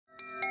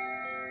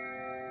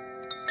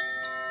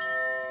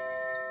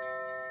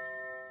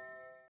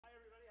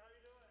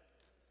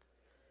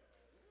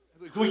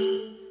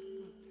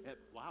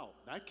Wow,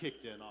 that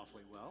kicked in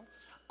awfully well.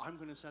 I'm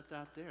going to set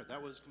that there.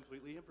 That was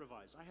completely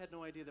improvised. I had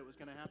no idea that was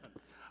going to happen.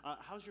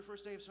 How's your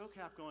first day of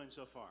SOCAP going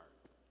so far?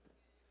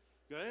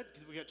 Good?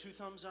 Because we got 2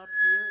 thumbs up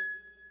here.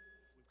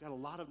 We've got a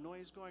lot of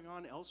noise going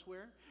on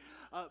elsewhere.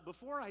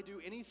 Before I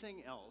do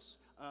anything else,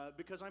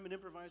 because I'm an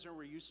improviser and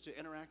we're used to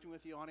interacting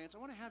with the audience, I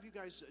want to have you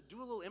guys do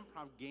a little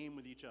improv game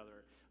with each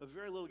other, a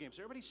very little game.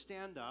 So everybody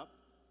stand up.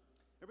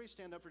 Everybody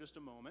stand up for just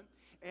a moment.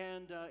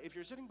 And if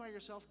you're sitting by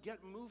yourself,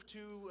 move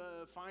to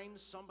find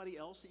somebody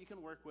else that you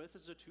can work with.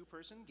 This is a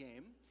 2-person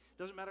game.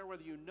 Doesn't matter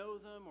whether you know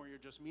them or you're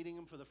just meeting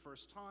them for the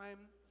first time.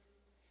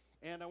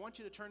 And I want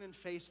you to turn and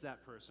face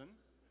that person.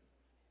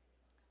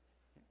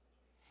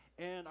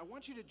 And I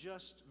want you to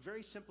just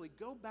very simply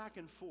go back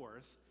and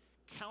forth,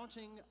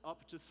 counting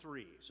up to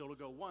 3. So it'll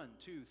go 1,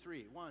 2,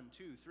 3, 1,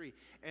 2, 3.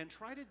 And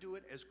try to do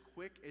it as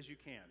quick as you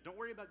can. Don't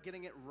worry about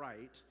getting it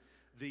right.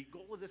 The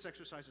goal of this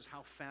exercise is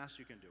how fast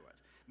you can do it.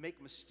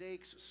 Make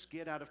mistakes,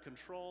 skid out of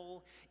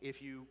control.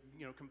 If you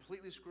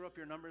completely screw up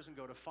your numbers and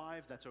go to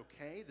 5, that's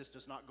okay. This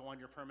does not go on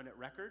your permanent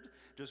record.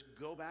 Just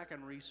go back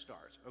and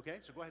restart, okay?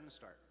 So go ahead and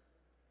start.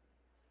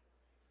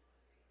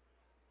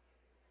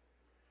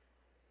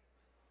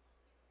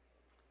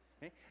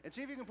 Okay? And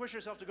see if you can push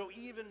yourself to go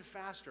even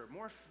faster,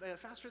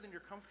 faster than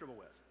you're comfortable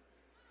with.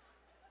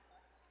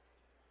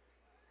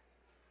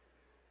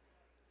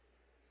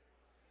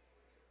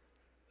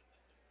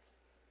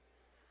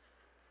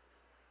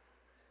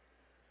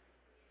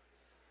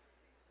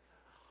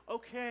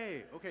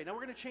 Okay, now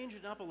we're going to change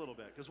it up a little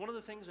bit, because one of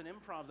the things in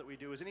improv that we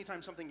do is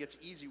anytime something gets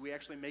easy, we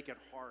actually make it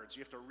hard. So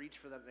you have to reach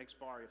for that next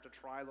bar, you have to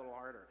try a little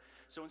harder.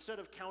 So instead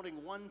of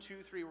counting 1, 2,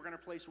 3, we're going to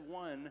place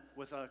 1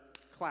 with a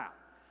clap.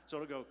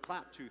 So it'll go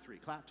clap, 2, 3,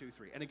 clap, 2,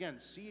 3. And again,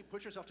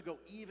 push yourself to go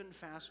even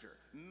faster.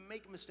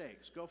 Make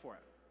mistakes, go for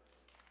it.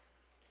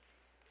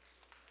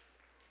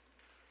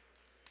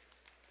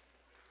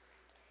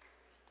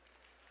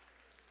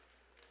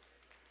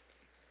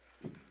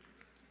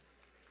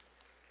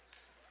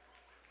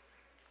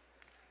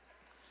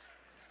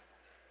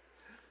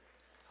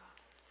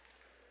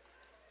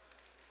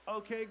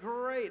 Okay,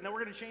 great. Now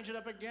we're going to change it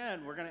up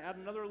again. We're going to add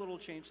another little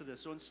change to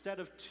this. So instead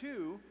of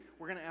 2,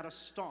 we're going to add a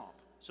stomp.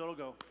 So it'll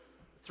go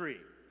 3,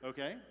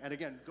 okay? And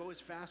again, go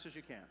as fast as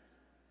you can.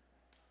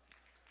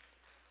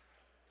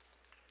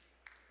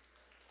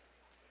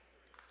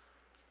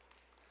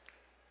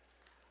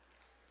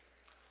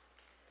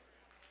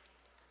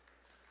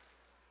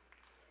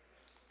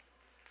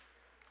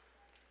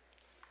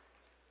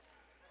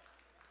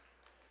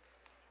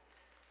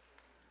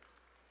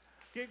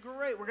 Okay,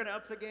 great. We're going to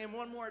up the game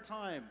one more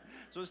time.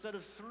 So instead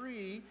of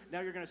 3,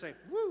 now you're going to say,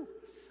 woo.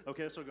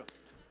 Okay, so go,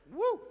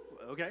 woo.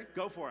 Okay,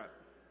 go for it.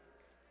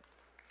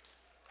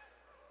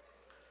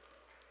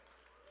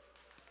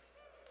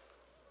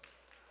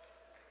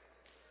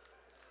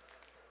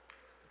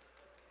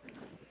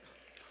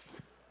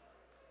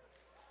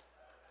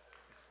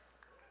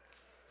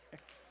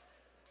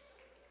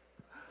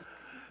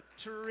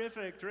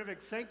 Terrific,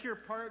 terrific. Thank your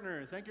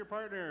partner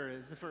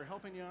for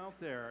helping you out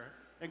there.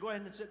 And go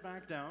ahead and sit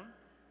back down.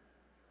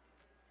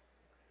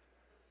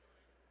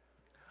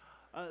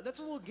 That's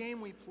a little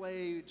game we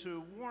play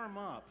to warm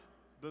up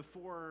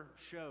before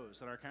shows,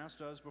 that our cast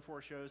does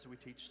before shows, that we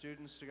teach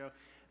students to go,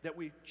 that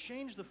we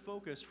change the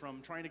focus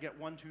from trying to get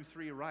 1, 2,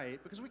 3 right,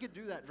 because we could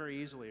do that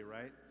very easily,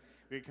 right?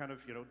 We kind of,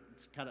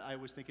 I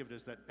always think of it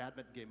as that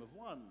badminton game of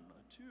 1,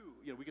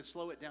 2. We could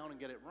slow it down and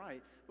get it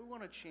right, but we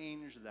want to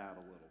change that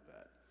a little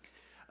bit.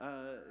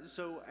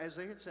 So as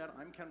they had said,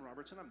 I'm Ken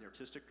Robertson. I'm the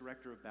artistic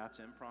director of Bats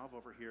Improv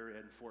over here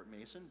in Fort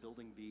Mason,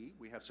 Building B.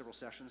 We have several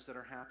sessions that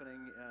are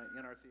happening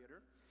in our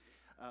theater.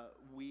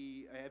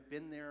 We have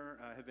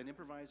been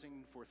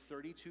improvising for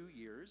 32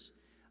 years,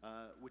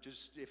 which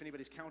is, if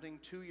anybody's counting,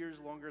 2 years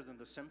longer than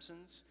The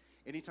Simpsons.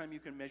 Anytime you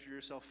can measure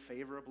yourself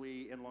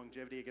favorably in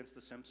longevity against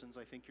The Simpsons,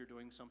 I think you're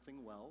doing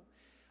something well.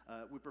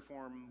 We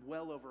perform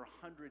well over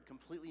 100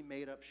 completely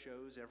made-up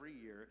shows every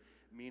year,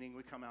 meaning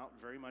we come out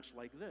very much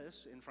like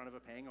this in front of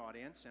a paying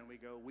audience, and we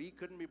go, we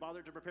couldn't be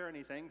bothered to prepare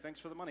anything, thanks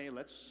for the money,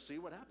 let's see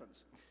what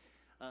happens.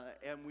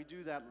 And we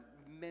do that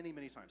many,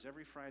 many times,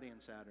 every Friday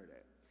and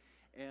Saturday.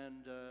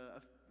 And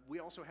we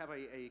also have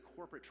a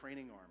corporate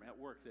training arm at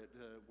work that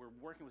we're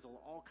working with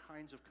all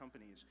kinds of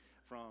companies,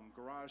 from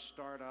garage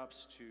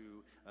startups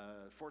to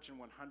Fortune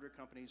 100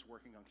 companies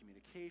working on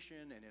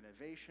communication and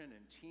innovation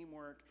and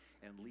teamwork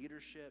and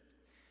leadership.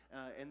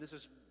 And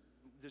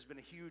there's been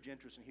a huge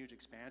interest and huge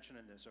expansion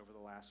in this over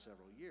the last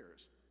several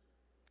years.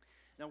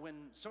 Now,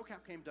 when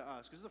SOCAP came to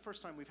us, because this is the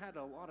first time we've had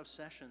a lot of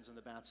sessions in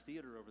the Bats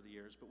Theater over the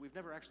years, but we've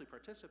never actually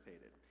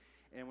participated.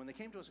 And when they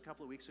came to us a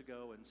couple of weeks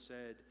ago and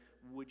said,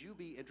 would you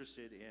be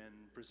interested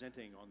in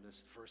presenting on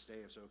this first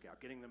day of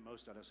SOCAP, getting the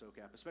most out of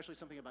SOCAP, especially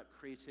something about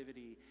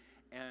creativity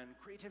and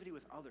creativity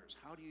with others?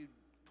 How do you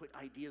put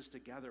ideas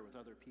together with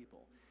other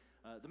people?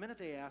 The minute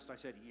they asked, I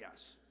said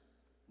yes.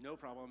 No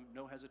problem,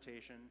 no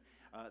hesitation.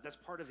 That's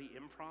part of the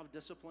improv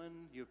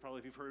discipline.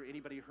 If you've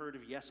anybody heard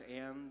of yes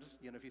and,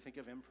 if you think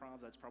of improv,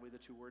 that's probably the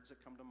 2 words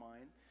that come to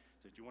mind.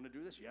 So, do you want to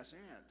do this? Yes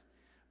and.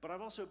 But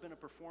I've also been a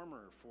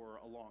performer for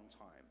a long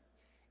time.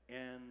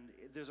 And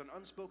there's an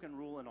unspoken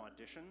rule in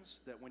auditions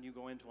that when you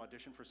go in to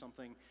audition for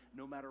something,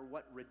 no matter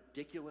what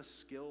ridiculous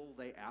skill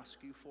they ask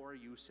you for,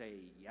 you say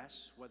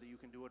yes, whether you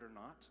can do it or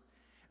not.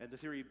 And the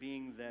theory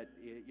being that,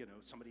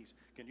 somebody's,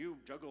 can you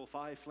juggle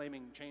 5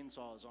 flaming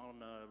chainsaws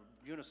on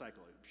a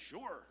unicycle?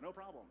 Sure, no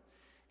problem.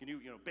 Can you,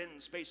 bend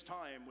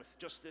space-time with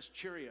just this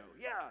Cheerio?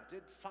 Yeah,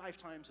 did 5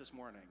 times this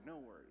morning, no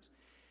worries.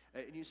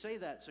 And you say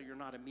that so you're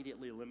not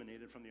immediately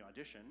eliminated from the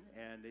audition,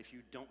 and if you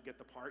don't get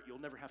the part, you'll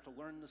never have to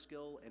learn the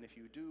skill, and if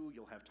you do,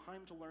 you'll have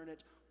time to learn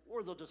it,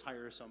 or they'll just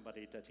hire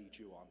somebody to teach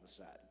you on the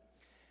set.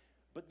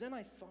 But then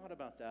I thought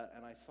about that,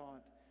 and I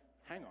thought,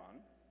 hang on,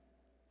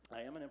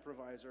 I am an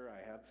improviser,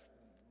 I have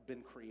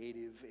been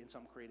creative in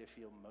some creative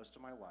field most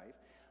of my life,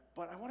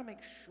 but I want to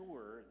make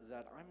sure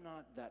that I'm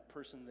not that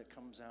person that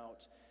comes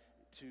out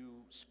to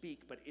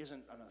speak but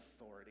isn't an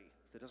authority,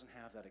 that doesn't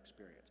have that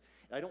experience.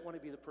 I don't want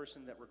to be the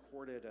person that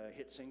recorded a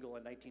hit single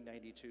in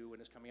 1992 and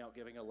is coming out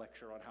giving a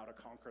lecture on how to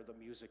conquer the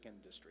music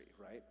industry,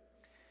 right?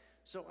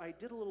 So I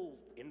did a little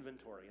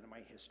inventory into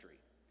my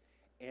history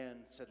and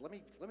said, let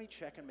me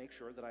check and make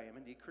sure that I am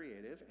indeed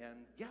creative. And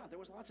yeah, there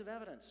was lots of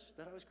evidence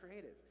that I was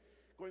creative.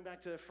 Going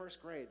back to first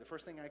grade, the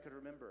first thing I could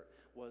remember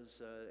was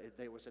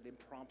there was an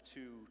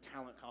impromptu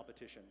talent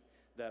competition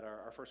that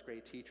our first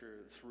grade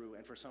teacher threw,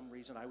 and for some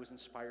reason I was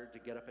inspired to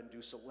get up and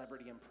do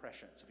celebrity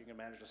impressions. If you can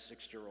imagine a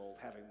 6-year-old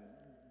having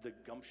the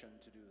gumption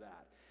to do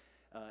that.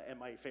 And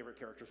my favorite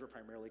characters were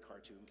primarily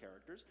cartoon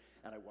characters,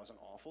 and I wasn't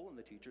awful, and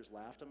the teachers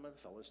laughed, and my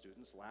fellow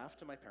students laughed,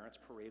 and my parents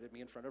paraded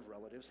me in front of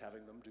relatives,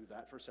 having them do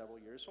that for several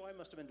years, so I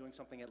must have been doing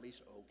something at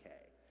least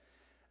okay.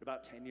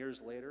 About 10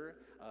 years later,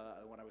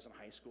 when I was in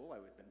high school, I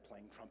had been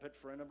playing trumpet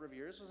for a number of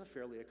years, was a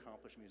fairly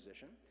accomplished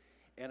musician,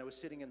 and I was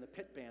sitting in the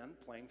pit band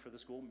playing for the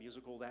school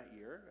musical that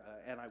year,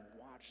 and I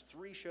watched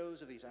 3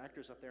 shows of these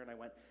actors up there, and I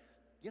went,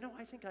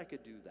 I think I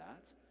could do that.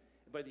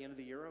 By the end of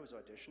the year, I was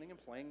auditioning and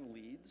playing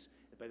leads.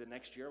 By the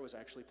next year, I was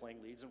actually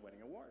playing leads and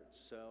winning awards.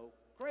 So,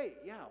 great,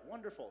 yeah,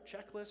 wonderful.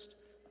 Checklist,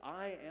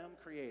 I am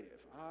creative.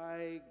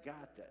 I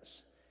got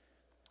this.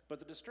 But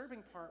the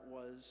disturbing part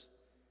was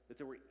that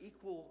there were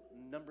equal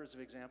numbers of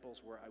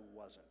examples where I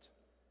wasn't,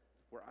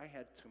 where I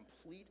had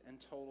complete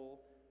and total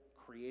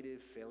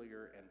creative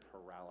failure and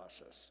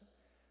paralysis.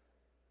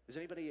 Has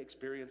anybody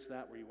experienced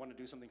that, where you want to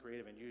do something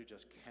creative and you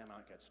just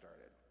cannot get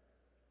started?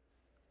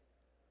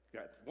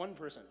 Got one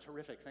person,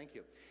 terrific, thank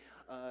you.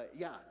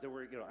 There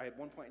were, at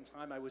one point in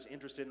time I was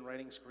interested in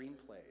writing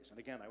screenplays. And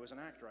again, I was an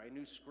actor, I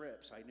knew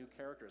scripts, I knew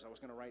characters. I was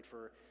gonna write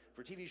for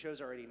TV shows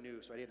I already knew,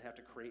 so I didn't have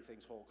to create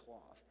things whole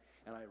cloth.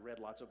 And I read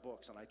lots of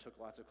books, and I took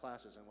lots of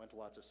classes, and went to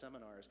lots of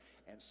seminars,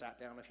 and sat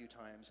down a few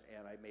times,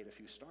 and I made a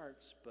few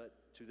starts, but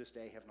to this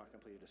day have not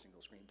completed a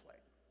single screenplay.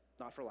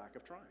 Not for lack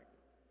of trying.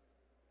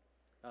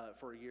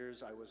 For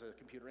years, I was a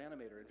computer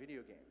animator in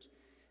video games.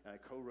 I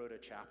co-wrote a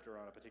chapter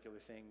on a particular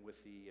thing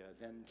with the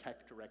then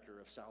tech director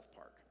of South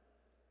Park.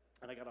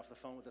 And I got off the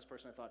phone with this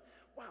person, I thought,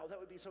 wow, that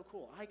would be so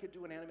cool. I could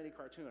do an animated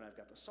cartoon. I've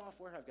got the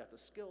software, I've got the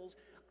skills,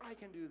 I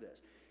can do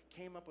this.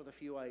 Came up with a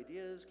few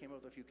ideas, came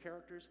up with a few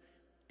characters,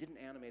 didn't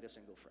animate a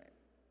single frame.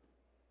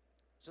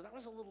 So that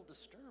was a little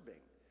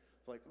disturbing.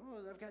 Like, oh,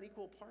 I've got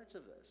equal parts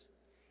of this.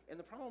 And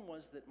the problem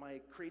was that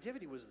my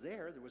creativity was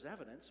there was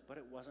evidence, but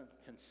it wasn't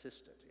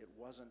consistent. It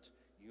wasn't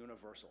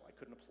universal. I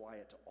couldn't apply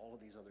it to all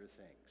of these other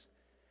things.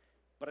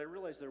 But I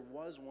realized there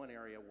was one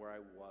area where I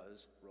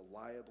was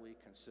reliably,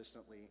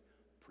 consistently,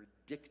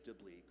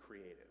 predictably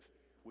creative,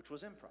 which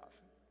was improv.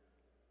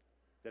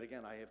 That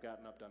again, I have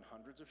gotten up, done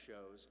hundreds of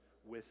shows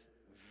with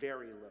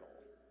very little.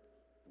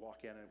 Walk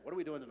in and, what are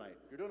we doing tonight?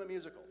 You're doing a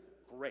musical.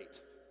 Great.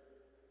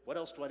 What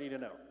else do I need to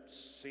know?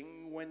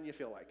 Sing when you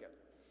feel like it.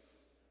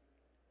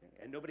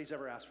 And nobody's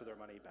ever asked for their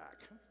money back.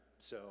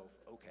 So,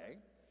 okay.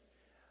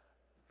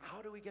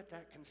 How do we get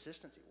that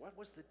consistency? What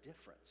was the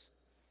difference?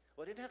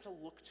 Well, I didn't have to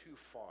look too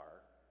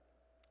far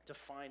to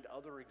find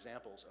other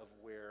examples of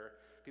where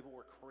people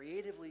were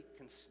creatively,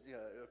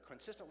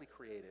 consistently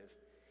creative,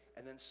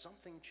 and then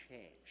something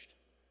changed.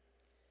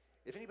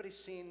 If anybody's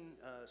seen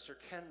Sir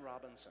Ken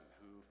Robinson,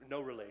 who, no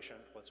relation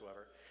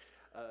whatsoever,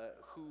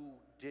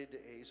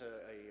 he's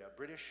a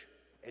British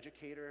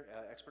educator,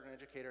 expert in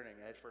educator and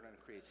an expert in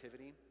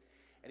creativity,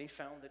 and he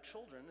found that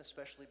children,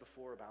 especially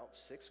before about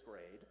 6th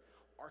grade,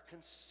 are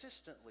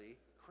consistently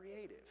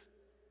creative.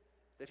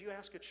 If you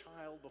ask a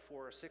child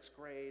before 6th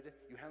grade,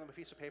 you hand them a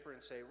piece of paper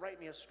and say, write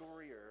me a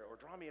story or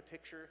draw me a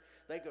picture,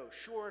 they go,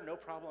 sure, no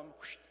problem,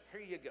 whoosh,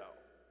 here you go.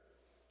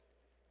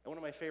 And one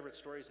of my favorite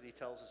stories that he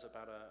tells is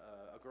about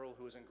a girl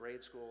who was in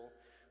grade school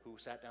who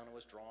sat down and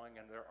was drawing,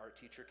 and their art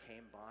teacher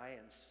came by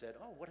and said,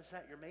 oh, what is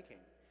that you're making?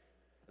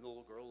 And the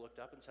little girl looked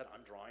up and said,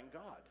 I'm drawing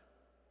God.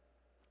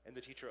 And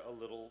the teacher, a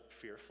little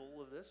fearful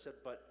of this, said,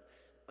 but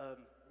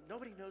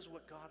nobody knows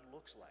what God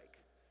looks like.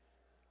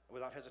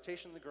 Without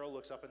hesitation, the girl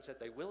looks up and said,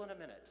 they will in a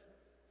minute.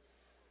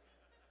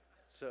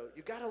 So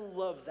you gotta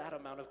love that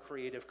amount of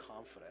creative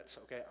confidence,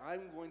 okay?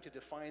 I'm going to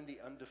define the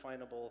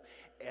undefinable,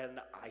 and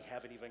I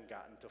haven't even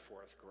gotten to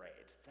 4th grade.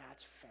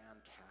 That's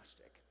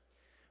fantastic.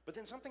 But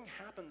then something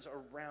happens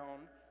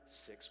around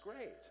 6th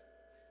grade,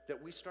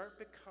 that we start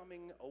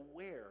becoming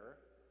aware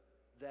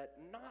that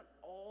not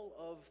all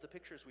of the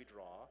pictures we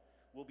draw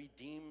will be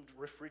deemed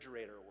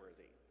refrigerator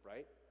worthy,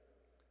 right?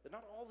 That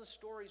not all the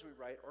stories we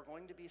write are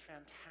going to be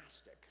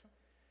fantastic.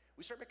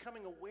 We start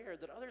becoming aware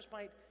that others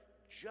might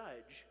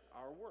judge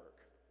our work.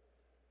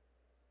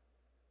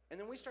 And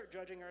then we start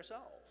judging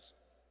ourselves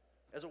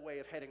as a way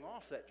of heading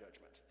off that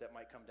judgment that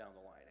might come down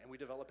the line, and we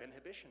develop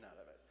inhibition out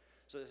of it.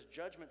 So this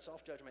judgment,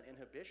 self-judgment,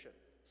 inhibition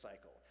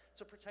cycle,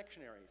 it's a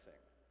protectionary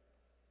thing.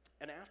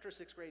 And after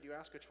 6th grade, you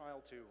ask a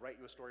child to write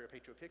you a story or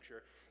paint you a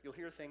picture, you'll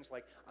hear things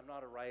like, I'm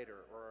not a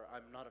writer, or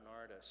I'm not an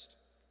artist.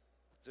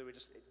 So it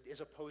just,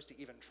 as opposed to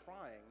even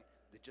trying,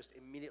 they just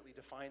immediately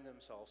define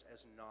themselves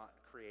as not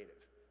creative,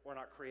 or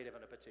not creative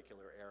in a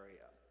particular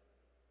area.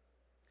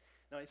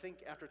 Now, I think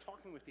after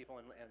talking with people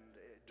and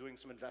doing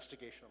some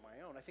investigation of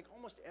my own, I think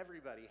almost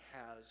everybody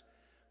has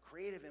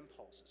creative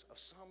impulses of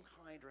some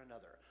kind or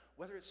another,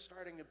 whether it's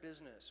starting a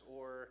business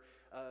or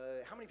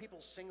how many people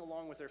sing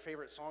along with their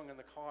favorite song in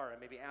the car and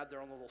maybe add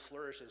their own little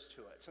flourishes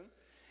to it. And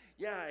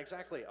yeah,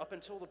 exactly, up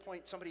until the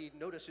point somebody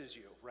notices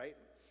you, right?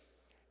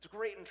 It's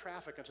great in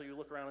traffic until you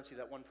look around and see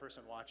that one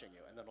person watching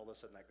you, and then all of a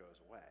sudden that goes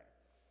away.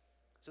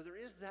 So there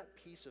is that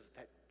piece of,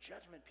 that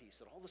judgment piece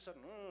that all of a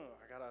sudden,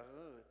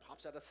 it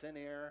pops out of thin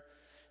air.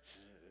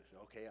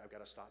 Okay, I've got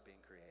to stop being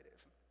creative.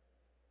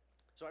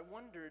 So I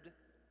wondered,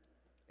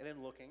 and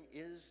in looking,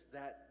 is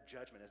that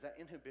judgment, is that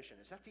inhibition,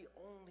 is that the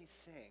only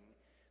thing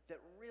that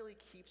really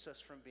keeps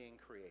us from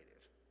being creative?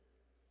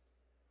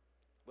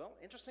 Well,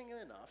 interestingly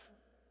enough,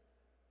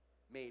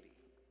 maybe.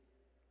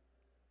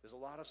 There's a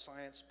lot of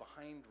science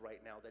behind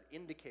right now that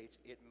indicates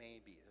it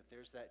may be, that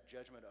there's that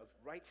judgment of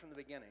right from the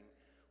beginning,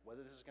 whether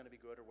this is going to be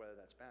good or whether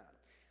that's bad.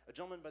 A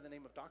gentleman by the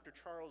name of Dr.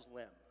 Charles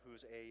Lim,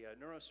 who's a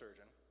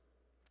neurosurgeon,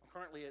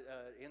 currently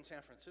in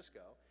San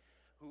Francisco,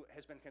 who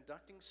has been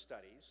conducting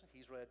studies.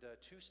 He's read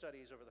 2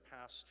 studies over the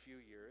past few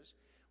years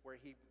where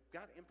he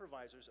got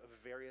improvisers of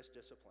various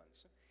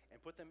disciplines and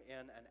put them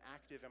in an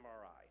active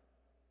MRI,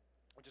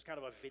 which is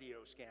kind of a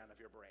video scan of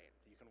your brain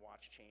that you can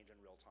watch change in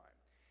real time.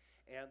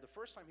 And the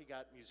first time he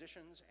got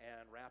musicians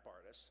and rap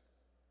artists,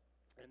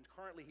 and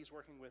currently he's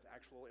working with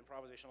actual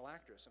improvisational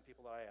actors, some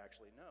people that I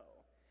actually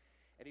know.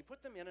 And he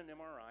put them in an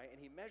MRI and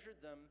he measured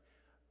them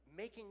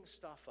making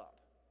stuff up.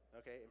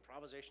 Okay,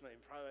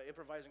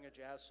 improvising a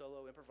jazz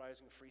solo,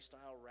 improvising a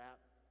freestyle rap,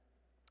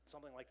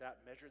 something like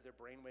that, measured their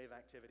brainwave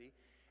activity.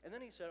 And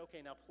then he said, okay,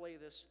 now play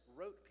this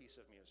rote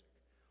piece of music,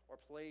 or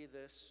play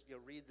this,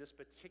 read this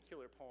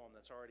particular poem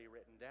that's already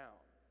written down.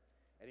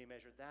 And he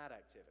measured that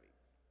activity.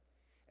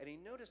 And he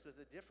noticed that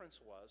the difference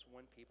was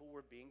when people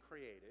were being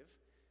creative,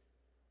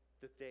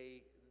 that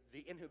the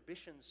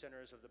inhibition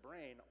centers of the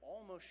brain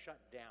almost shut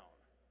down.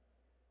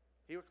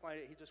 He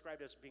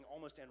described it as being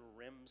almost in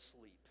REM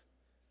sleep.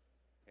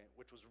 Okay,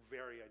 which was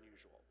very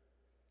unusual.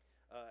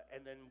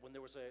 And then when they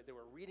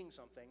were reading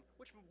something,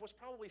 which was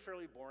probably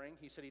fairly boring,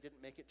 he said he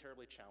didn't make it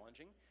terribly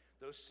challenging,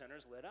 those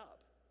centers lit up.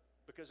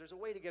 Because there's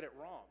a way to get it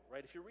wrong,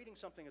 right? If you're reading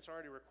something that's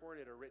already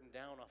recorded or written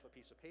down off a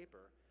piece of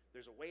paper,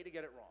 there's a way to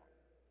get it wrong.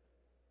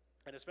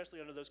 And especially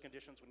under those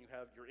conditions when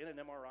you're in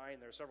an MRI and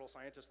there are several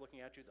scientists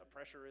looking at you, the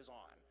pressure is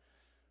on,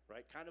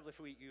 right? Kind of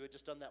if you had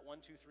just done that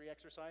 1, 2, 3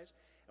 exercise,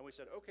 and we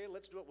said, okay,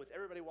 let's do it with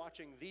everybody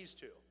watching these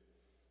 2.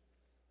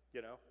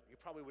 You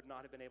probably would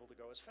not have been able to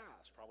go as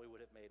fast, probably would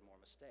have made more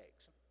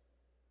mistakes.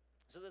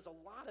 So there's a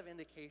lot of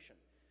indication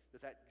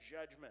that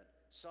judgment,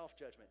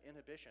 self-judgment,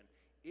 inhibition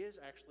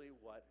is actually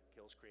what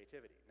kills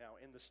creativity.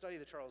 Now, in the study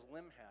that Charles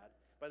Lim had,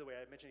 by the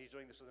way, I mentioned he's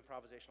doing this with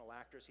improvisational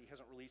actors. He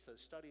hasn't released those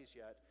studies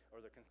yet,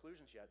 or the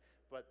conclusions yet,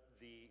 but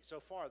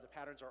so far the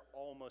patterns are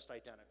almost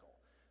identical.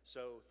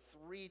 So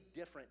 3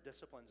 different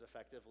disciplines,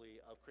 effectively,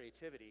 of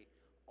creativity,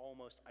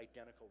 almost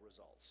identical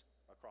results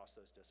across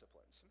those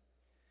disciplines.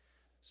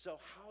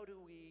 So how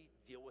do we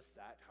deal with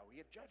that? How do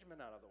we get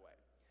judgment out of the way?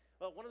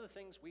 Well, one of the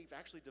things, we've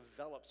actually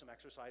developed some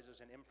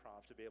exercises in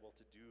improv to be able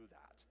to do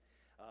that.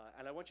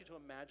 And I want you to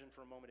imagine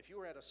for a moment, if you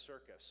were at a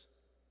circus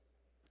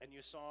and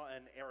you saw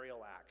an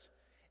aerial act,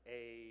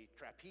 a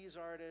trapeze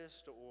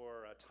artist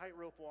or a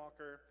tightrope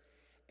walker,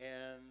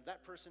 and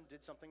that person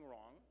did something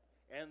wrong,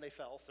 and they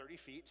fell 30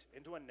 feet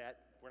into a net.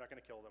 We're not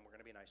going to kill them. We're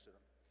going to be nice to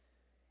them.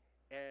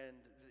 And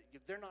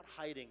they're not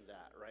hiding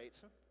that, right?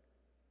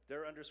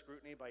 They're under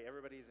scrutiny by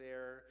everybody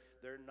there.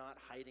 They're not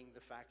hiding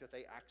the fact that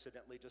they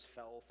accidentally just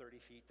fell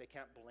 30 feet. They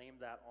can't blame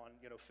that on,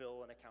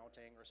 Phil in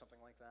accounting or something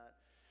like that.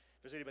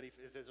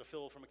 If there's a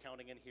Phil from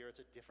accounting in here,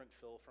 it's a different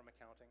Phil from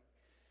accounting.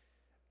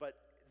 But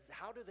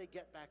how do they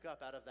get back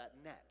up out of that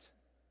net?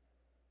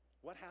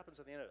 What happens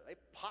at the end of it? They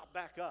pop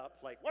back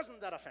up like, wasn't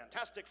that a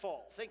fantastic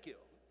fall? Thank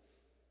you.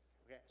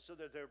 Okay, so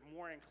they're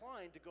more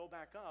inclined to go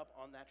back up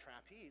on that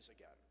trapeze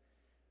again.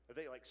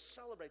 They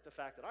celebrate the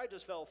fact that I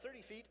just fell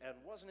 30 feet and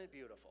wasn't it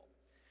beautiful?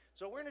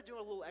 So we're going to do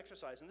a little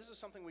exercise, and this is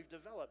something we've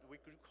developed. We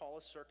could call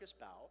a circus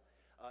bow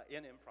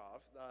in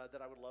improv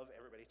that I would love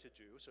everybody to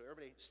do. So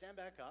everybody stand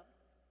back up.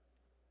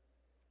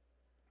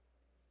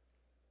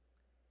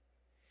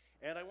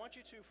 And I want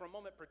you to, for a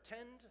moment,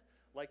 pretend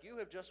like you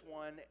have just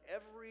won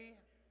every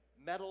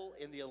medal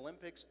in the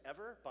Olympics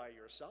ever by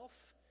yourself.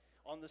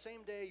 On the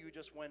same day, you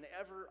just win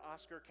every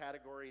Oscar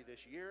category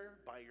this year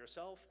by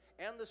yourself,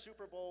 and the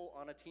Super Bowl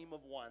on a team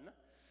of one.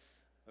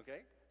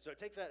 Okay? So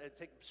take that,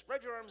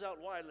 spread your arms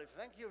out widely.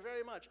 Thank you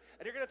very much.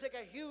 And you're going to take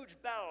a huge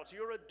bow to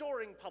your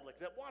adoring public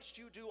that watched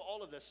you do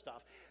all of this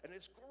stuff. And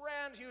it's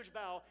grand, huge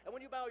bow. And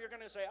when you bow, you're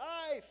going to say,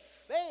 I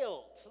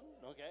failed.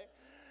 Okay?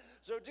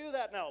 So do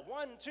that now.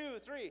 1, 2,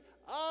 3.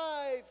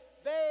 I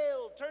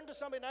failed. Turn to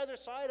somebody on either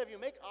side of you.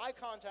 Make eye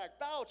contact.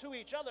 Bow to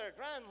each other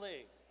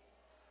grandly.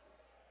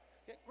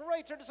 Okay,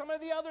 great. Turn to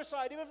somebody on the other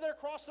side. Even if they're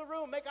across the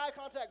room, make eye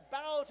contact.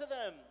 Bow to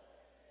them.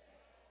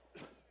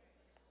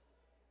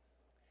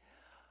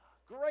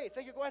 Great,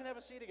 thank you. Go ahead and have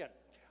a seat again.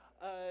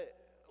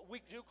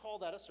 We do call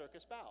that a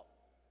circus bow.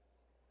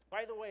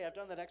 By the way, I've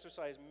done that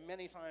exercise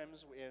many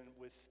times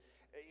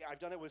I've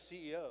done it with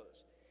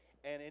CEOs,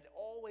 and it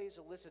always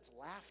elicits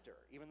laughter,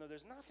 even though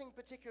there's nothing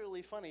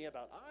particularly funny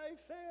about, I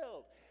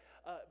failed.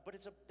 But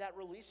it's that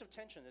release of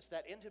tension, it's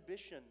that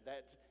inhibition,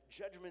 that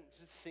judgment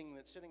thing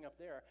that's sitting up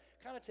there,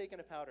 kind of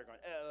taking a powder going,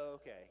 oh,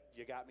 okay,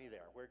 you got me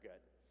there, we're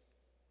good.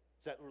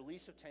 It's that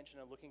release of tension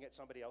and looking at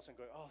somebody else and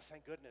going, oh,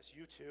 thank goodness,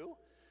 you too?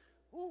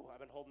 Ooh,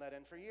 I've been holding that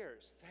in for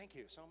years. Thank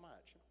you so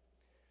much.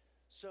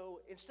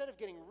 So instead of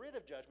getting rid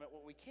of judgment,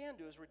 what we can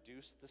do is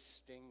reduce the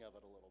sting of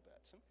it a little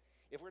bit.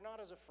 If we're not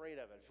as afraid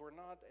of it,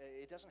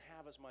 it doesn't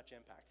have as much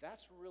impact.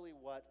 That's really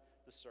what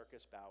the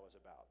circus bow is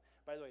about.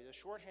 By the way, the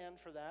shorthand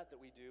for that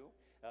we do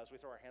is we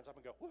throw our hands up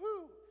and go,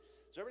 woohoo!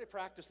 So everybody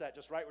practice that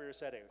just right where you're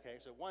sitting,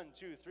 okay? So 1,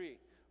 2, 3,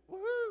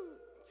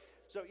 woohoo!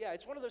 So yeah,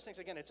 it's one of those things,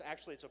 again, it's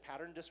a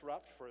pattern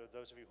disrupt for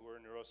those of you who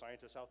are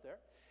neuroscientists out there.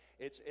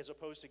 It's as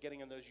opposed to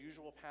getting in those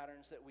usual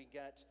patterns that we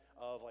get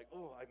of like,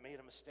 oh, I made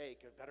a mistake,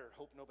 I better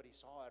hope nobody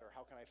saw it, or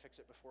how can I fix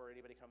it before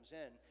anybody comes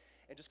in?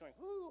 And just going,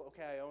 ooh,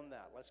 okay, I own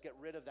that. Let's get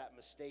rid of that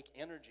mistake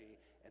energy,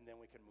 and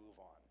then we can move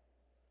on.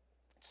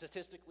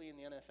 Statistically in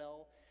the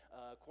NFL,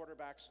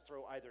 quarterbacks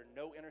throw either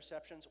no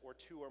interceptions or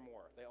 2 or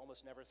more. They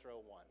almost never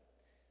throw 1.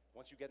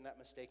 Once you get in that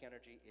mistake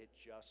energy, it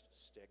just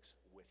sticks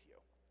with you,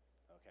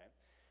 okay?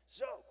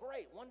 So,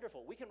 great,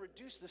 wonderful. We can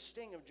reduce the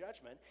sting of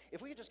judgment.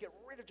 If we could just get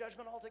rid of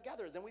judgment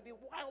altogether, then we'd be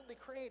wildly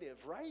creative,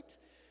 right?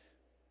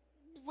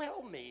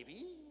 Well,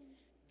 maybe.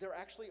 There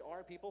actually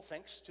are people,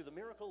 thanks to the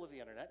miracle of the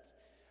internet,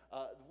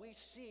 we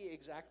see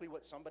exactly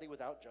what somebody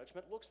without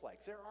judgment looks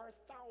like. There are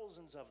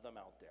thousands of them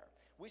out there.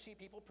 We see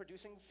people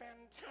producing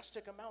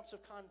fantastic amounts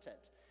of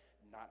content.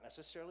 Not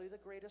necessarily the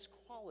greatest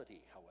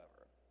quality,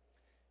 however.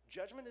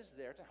 Judgment is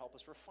there to help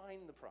us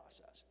refine the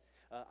process.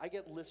 I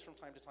get lists from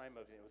time to time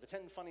of the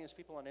 10 funniest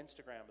people on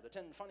Instagram or the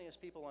 10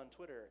 funniest people on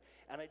Twitter,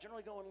 and I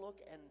generally go and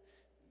look and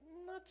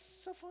not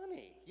so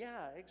funny.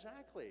 Yeah,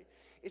 exactly.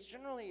 It's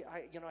generally,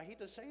 I hate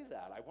to say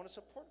that. I want to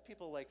support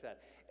people like that,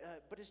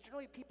 but it's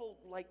generally people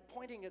like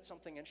pointing at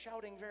something and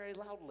shouting very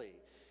loudly,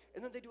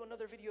 and then they do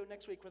another video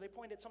next week where they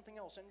point at something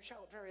else and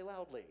shout very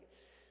loudly.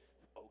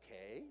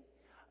 Okay.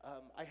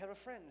 I had a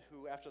friend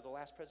who, after the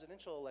last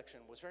presidential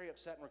election, was very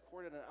upset and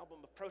recorded an album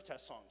of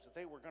protest songs that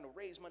they were going to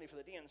raise money for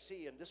the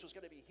DNC and this was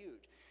going to be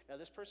huge. Now,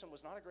 this person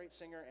was not a great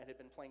singer and had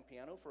been playing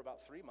piano for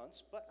about 3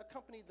 months, but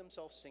accompanied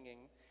themselves singing.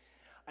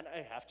 And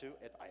I have to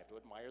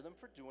admire them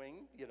for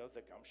doing,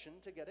 the gumption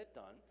to get it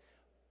done,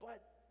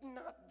 but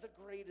not the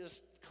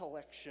greatest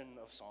collection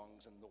of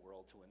songs in the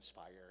world to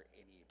inspire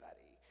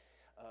anybody.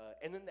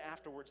 And then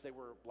afterwards, they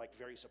were like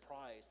very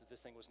surprised that this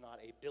thing was not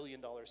a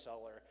billion-dollar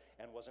seller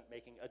and wasn't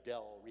making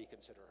Adele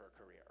reconsider her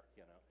career.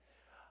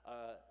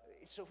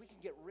 So if we can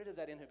get rid of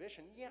that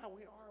inhibition, yeah,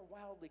 we are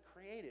wildly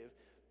creative,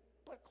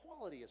 but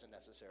quality isn't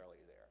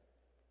necessarily there.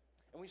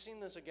 And we've seen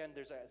this again.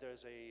 There's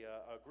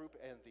a group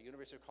at the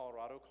University of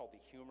Colorado called the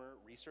Humor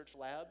Research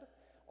Lab,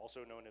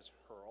 also known as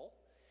HURL,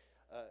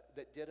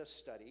 that did a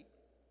study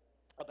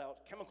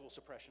about chemical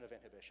suppression of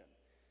inhibition.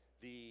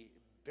 The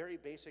very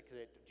basic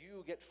that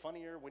you get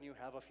funnier when you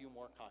have a few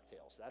more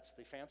cocktails. That's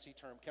the fancy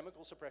term.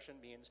 Chemical suppression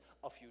means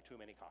a few too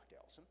many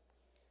cocktails,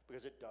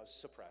 because it does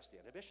suppress the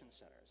inhibition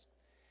centers.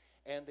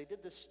 And they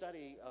did this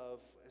study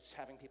of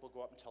having people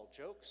go up and tell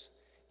jokes,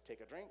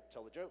 take a drink,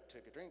 tell a joke,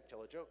 take a drink,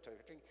 tell a joke, take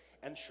a drink.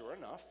 And sure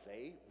enough,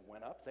 they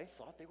went up, they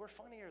thought they were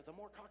funnier the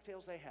more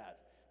cocktails they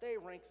had. They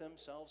ranked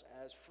themselves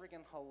as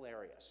friggin'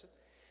 hilarious.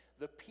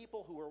 The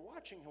people who were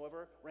watching,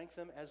 however, ranked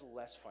them as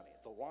less funny.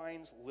 The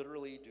lines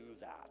literally do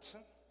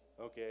that.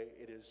 Okay,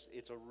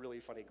 it's a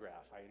really funny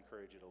graph. I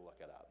encourage you to look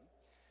it up.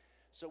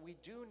 So we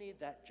do need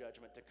that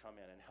judgment to come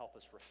in and help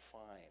us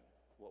refine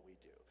what we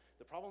do.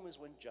 The problem is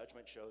when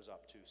judgment shows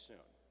up too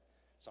soon.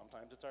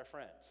 Sometimes it's our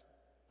friends.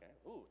 Okay?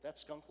 Ooh, that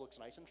skunk looks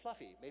nice and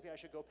fluffy. Maybe I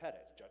should go pet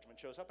it. Judgment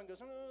shows up and goes,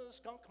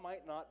 skunk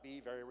might not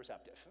be very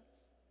receptive.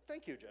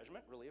 Thank you,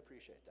 judgment. Really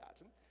appreciate that.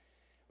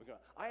 We go,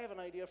 I have an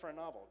idea for a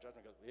novel.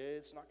 Judgment goes,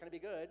 it's not going to be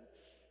good.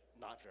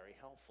 Not very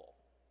helpful.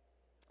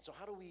 So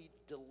how do we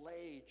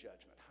delay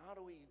judgment? How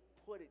do we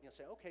put it and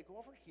say, okay, go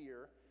over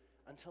here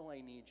until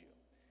I need you?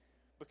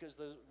 Because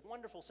the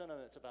wonderful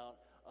sentiments about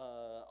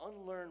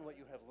unlearn what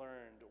you have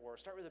learned or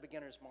start with a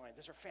beginner's mind,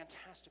 those are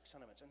fantastic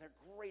sentiments and they're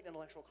great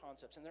intellectual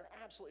concepts and they're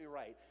absolutely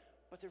right,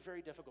 but they're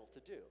very difficult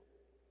to do.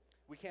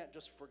 We can't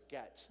just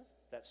forget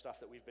that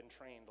stuff that we've been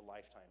trained a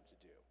lifetime to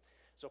do.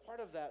 So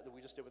part of that we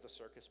just did with the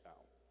circus bow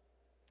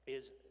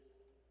is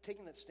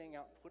taking that sting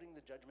out, putting the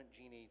judgment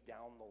genie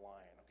down the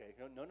line, okay?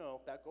 No,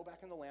 go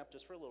back in the lamp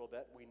just for a little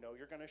bit. We know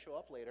you're gonna show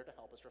up later to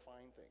help us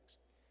refine things.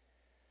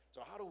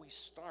 So how do we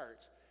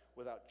start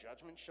without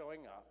judgment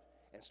showing up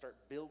and start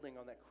building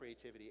on that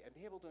creativity and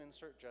be able to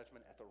insert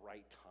judgment at the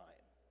right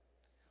time?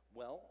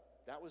 Well,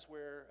 that was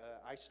where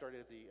I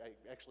started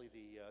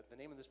the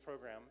name of this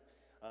program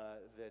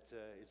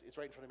it's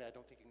right in front of me. I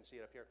don't think you can see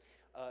it up here.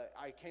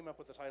 I came up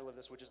with the title of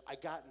this, which is I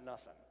Got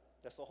Nothing.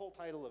 That's the whole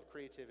title of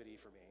creativity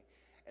for me.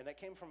 And that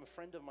came from a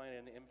friend of mine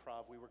in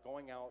Improv. We were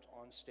going out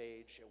on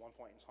stage at one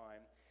point in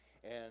time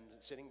and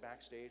sitting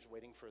backstage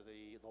waiting for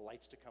the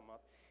lights to come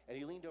up. And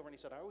he leaned over and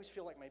he said, I always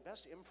feel like my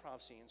best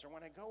improv scenes are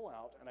when I go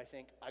out and I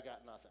think, I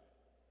got nothing.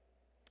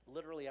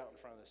 Literally out in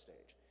front of the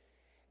stage.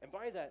 And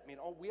by that, I mean,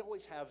 we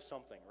always have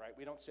something, right?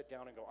 We don't sit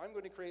down and go, I'm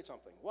going to create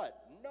something. What?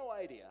 No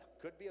idea.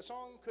 Could be a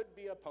song, could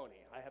be a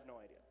pony. I have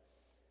no idea.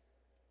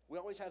 We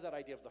always have that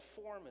idea of the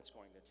form it's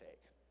going to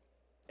take.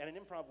 And in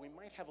improv, we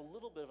might have a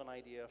little bit of an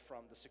idea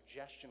from the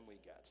suggestion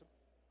we get,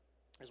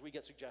 as we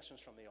get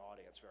suggestions from the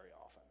audience very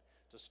often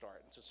to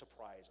start and to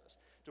surprise us,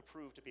 to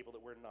prove to people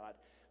that we're not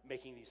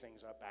making these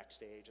things up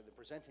backstage and then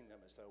presenting them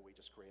as though we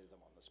just created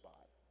them on the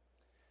spot.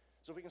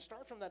 So if we can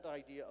start from that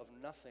idea of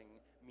nothing,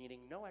 meaning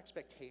no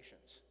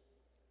expectations,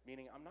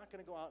 meaning I'm not going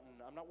to go out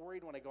and I'm not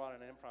worried when I go out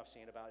in an improv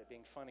scene about it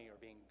being funny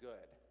or being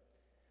good.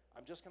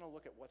 I'm just going to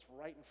look at what's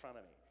right in front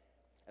of me.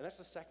 And that's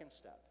the second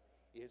step,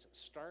 is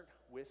start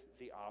with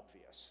the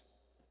obvious.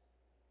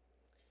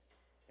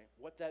 Okay?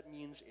 What that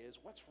means is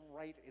what's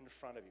right in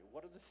front of you.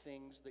 What are the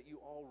things that you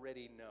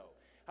already know?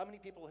 How many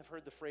people have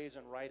heard the phrase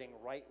in writing,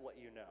 write what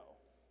you know?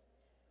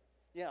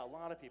 Yeah, a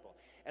lot of people.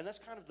 And that's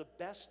kind of the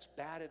best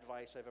bad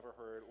advice I've ever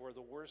heard, or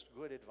the worst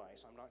good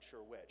advice, I'm not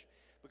sure which.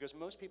 Because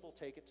most people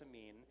take it to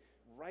mean,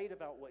 write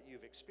about what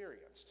you've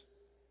experienced.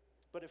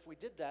 But if we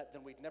did that,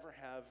 then we'd never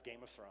have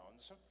Game of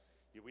Thrones.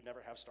 We'd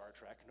never have Star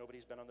Trek.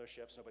 Nobody's been on those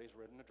ships. Nobody's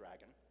ridden a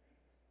dragon.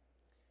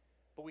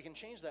 But we can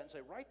change that and say,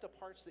 write the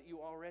parts that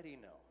you already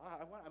know.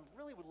 I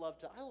really would love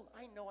to,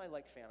 I know I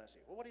like fantasy.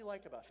 Well, what do you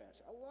like about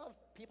fantasy? I love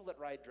people that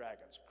ride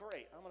dragons.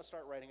 Great, I'm going to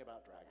start writing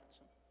about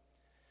dragons.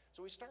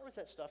 So we start with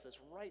that stuff that's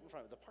right in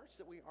front of us, the parts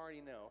that we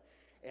already know,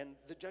 and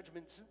the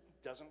judgment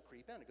doesn't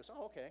creep in. It goes,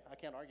 oh, okay, I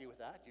can't argue with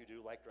that. You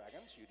do like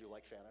dragons, you do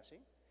like fantasy.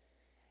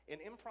 In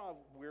improv,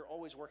 we're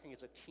always working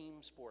as a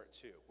team sport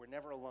too. We're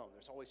never alone.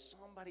 There's always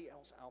somebody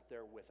else out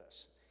there with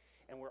us.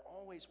 And we're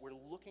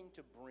looking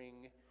to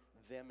bring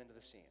them into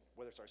the scene,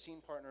 whether it's our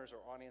scene partners or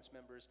audience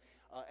members.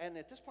 And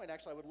at this point,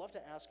 actually, I would love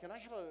to ask, can I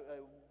have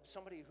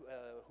somebody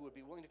who would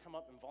be willing to come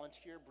up and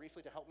volunteer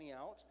briefly to help me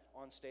out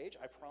on stage?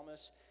 I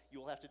promise you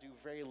will have to do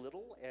very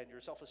little, and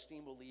your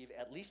self-esteem will leave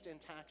at least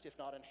intact, if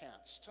not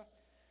enhanced.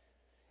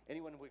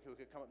 Anyone who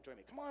could come up and join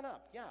me? Come on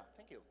up. Yeah,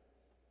 thank you.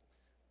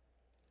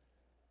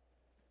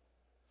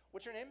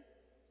 What's your name?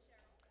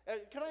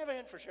 Cheryl. Can I have a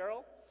hand for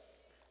Cheryl?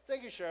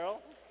 Thank you, Cheryl.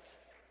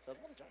 What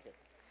a jacket.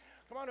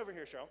 Come on over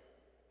here, Cheryl.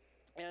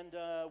 And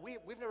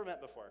we've never met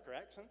before,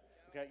 correct?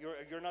 Okay,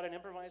 you're not an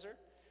improviser?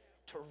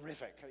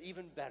 Terrific,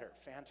 even better,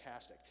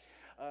 fantastic.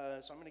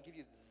 So I'm going to give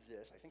you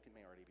this. I think it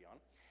may already be on.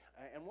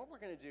 And what we're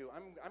going to do,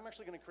 I'm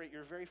actually going to create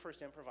your very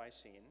first improvised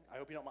scene. I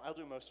hope you don't mind. I'll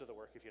do most of the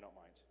work if you don't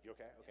mind. You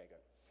okay? Okay,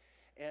 good.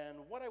 And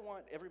what I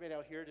want everybody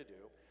out here to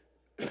do,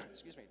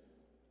 excuse me,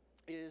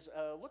 is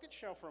look at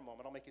Cheryl for a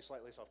moment. I'll make you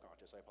slightly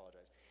self-conscious. I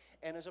apologize.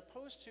 And as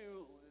opposed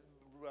to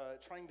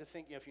trying to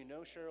think, if you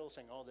know Cheryl,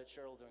 saying, oh, that's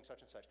Cheryl doing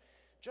such and such,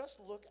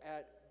 just look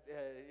at,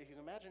 if you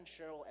can imagine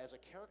Cheryl as a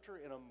character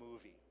in a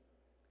movie,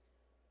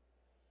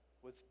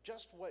 with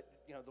just what,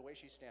 the way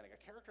she's standing,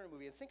 a character in a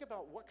movie, and think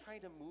about what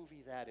kind of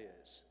movie that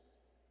is.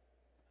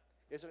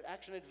 Is it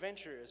action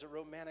adventure? Is it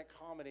romantic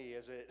comedy?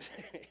 Is it,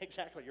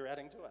 exactly, you're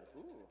adding to it.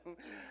 Ooh.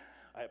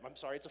 I'm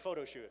sorry, it's a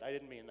photo shoot. I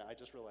didn't mean that, I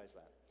just realized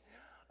that.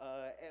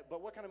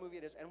 But what kind of movie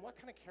it is, and what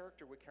kind of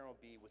character would Carol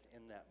be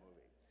within that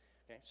movie?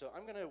 Okay, so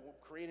I'm going to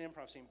create an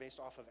improv scene based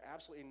off of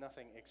absolutely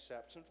nothing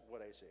except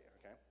what I see,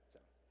 okay?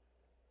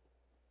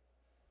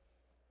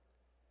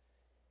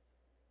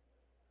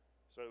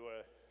 So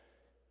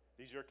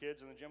these your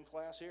kids in the gym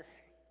class here?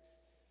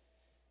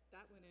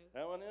 That one is.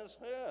 That one is?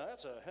 Yeah,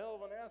 that's a hell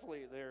of an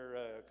athlete there,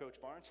 Coach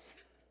Barnes.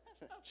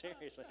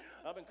 Seriously,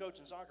 I've been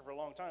coaching soccer for a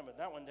long time, but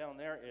that one down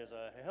there is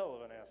a hell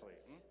of an athlete.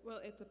 Well,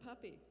 it's a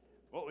puppy.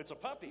 Well, it's a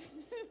puppy.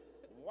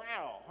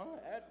 Wow, huh?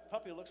 That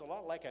puppy looks a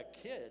lot like a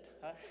kid.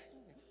 I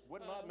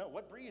would not know.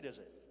 What breed is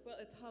it? Well,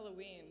 it's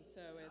Halloween,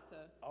 so it's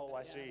a... Oh,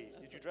 I see.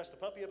 Did you dress the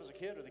puppy up as a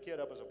kid or the kid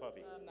up as a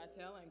puppy? I'm not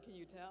telling. Can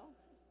you tell?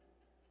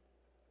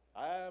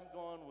 I'm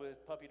going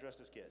with puppy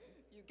dressed as kid.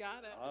 You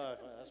got it.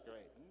 That's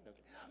great.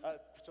 Okay.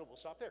 So we'll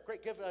stop there.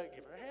 Great. Give her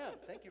a hand.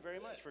 Thank you very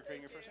much for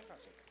creating your first improv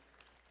scene.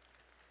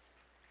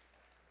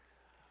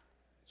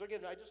 So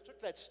again, I just took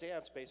that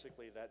stance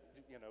basically that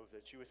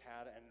that you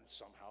had, and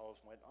somehow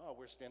went, oh,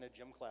 we're in a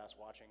gym class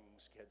watching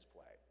kids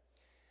play.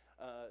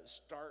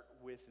 Start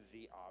with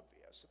the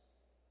obvious.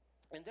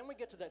 And then we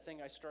get to that thing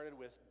I started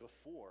with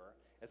before,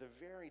 at the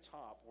very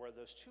top, where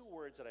those two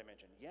words that I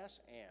mentioned, yes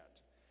and.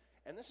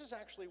 And this is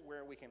actually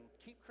where we can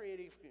keep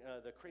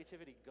the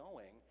creativity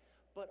going,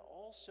 but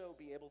also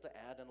be able to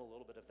add in a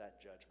little bit of that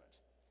judgment.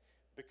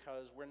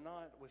 Because we're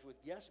not, with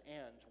yes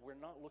and, we're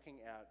not looking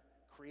at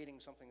creating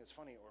something that's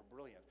funny or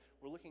brilliant.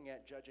 We're looking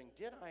at judging,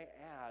 did I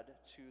add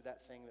to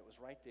that thing that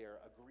was right there,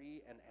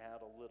 agree and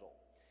add a little?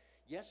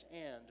 Yes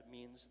and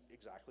means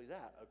exactly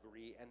that,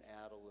 agree and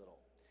add a little.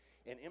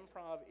 In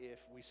improv, if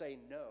we say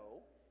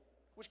no,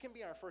 which can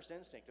be our first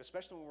instinct,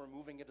 especially when we're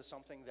moving into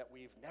something that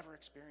we've never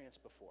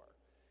experienced before.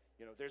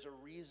 You know, there's a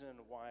reason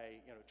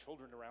why, you know,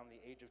 children around the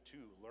age of 2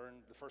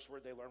 learn, the first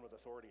word they learn with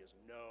authority is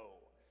no.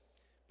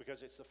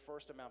 Because it's the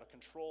first amount of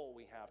control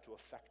we have to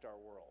affect our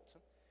world.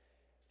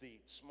 It's the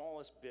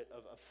smallest bit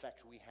of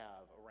effect we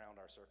have around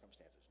our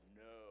circumstances.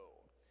 No.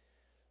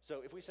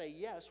 So if we say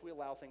yes, we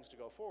allow things to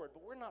go forward,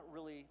 but we're not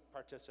really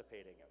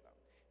participating in them.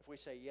 If we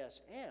say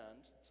yes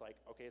and, it's like,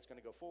 okay, it's going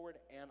to go forward,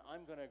 and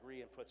I'm going to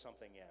agree and put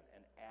something in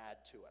and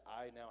add to it.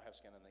 I now have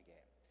skin in the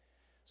game.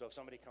 So if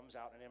somebody comes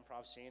out in an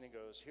improv scene and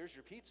goes, here's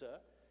your pizza,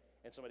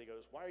 and somebody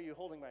goes, why are you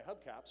holding my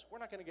hubcaps? We're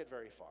not going to get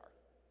very far.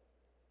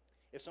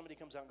 If somebody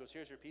comes out and goes,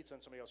 here's your pizza,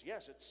 and somebody goes,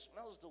 yes, it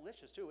smells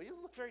delicious too. You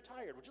look very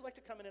tired. Would you like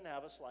to come in and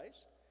have a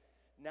slice?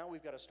 Now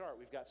we've got to start.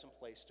 We've got some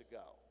place to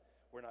go.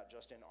 We're not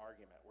just in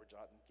argument. We're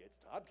just get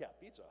hubcap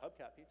pizza,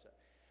 hubcap pizza.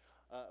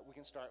 We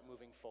can start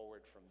moving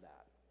forward from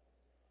that.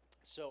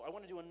 So I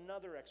want to do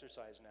another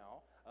exercise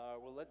now.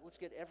 Let's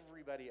get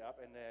everybody up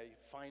and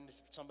find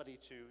somebody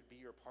to be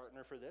your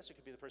partner for this. It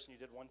could be the person you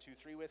did 1, 2,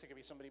 3 with. It could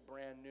be somebody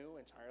brand new,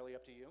 entirely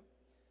up to you.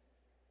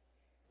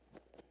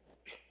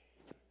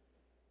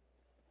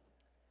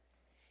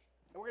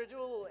 And we're going to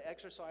do a little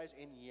exercise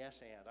in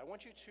yes and. I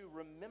want you to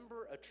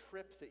remember a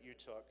trip that you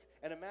took,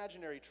 an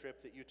imaginary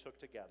trip that you took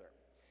together.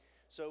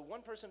 So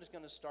one person is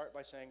going to start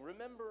by saying,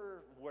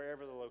 remember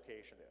wherever the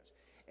location is.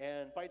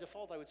 And by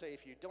default, I would say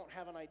if you don't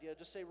have an idea,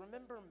 just say,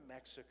 remember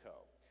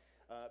Mexico.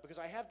 Because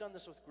I have done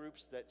this with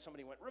groups that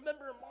somebody went,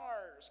 remember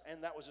Mars!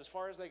 And that was as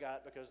far as they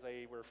got because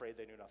they were afraid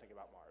they knew nothing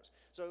about Mars.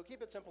 So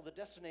keep it simple. The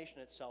destination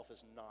itself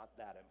is not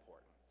that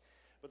important.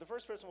 But the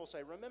first person will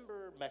say,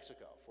 remember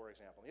Mexico, for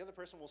example. The other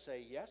person will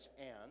say, yes,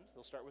 and,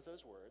 they'll start with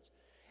those words,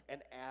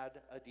 and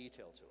add a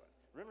detail to it.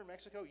 Remember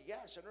Mexico?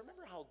 Yes, and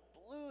remember how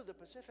blue the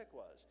Pacific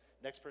was.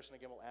 Next person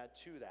again will add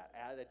to that,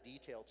 add a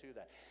detail to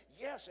that.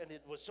 Yes, and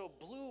it was so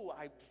blue,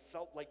 I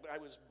felt like I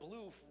was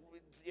blue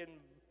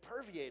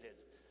imperviated.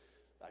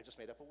 I just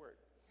made up a word.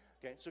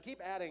 Okay, so keep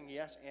adding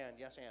yes and,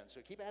 yes and.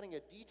 So keep adding a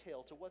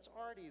detail to what's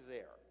already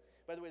there.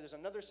 By the way, there's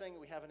another saying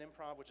that we have in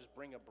improv, which is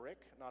bring a brick,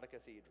 not a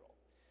cathedral.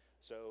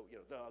 So, you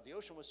know, the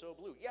ocean was so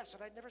blue. Yes,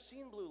 and I'd never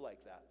seen blue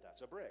like that.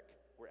 That's a brick.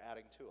 We're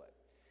adding to it.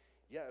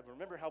 Yeah,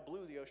 remember how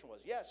blue the ocean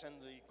was. Yes, and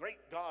the great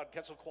god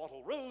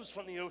Quetzalcoatl rose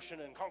from the ocean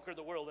and conquered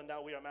the world, and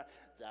now we are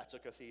That's a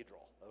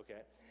cathedral,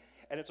 okay?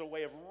 And it's a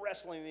way of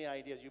wrestling the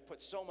idea. You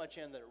put so much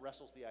in that it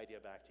wrestles the idea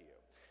back to you.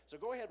 So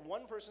go ahead,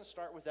 one person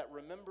start with that,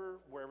 remember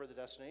wherever the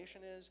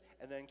destination is,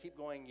 and then keep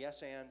going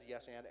yes and,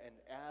 and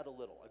add a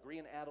little. Agree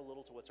and add a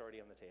little to what's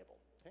already on the table.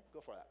 Okay, go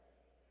for that.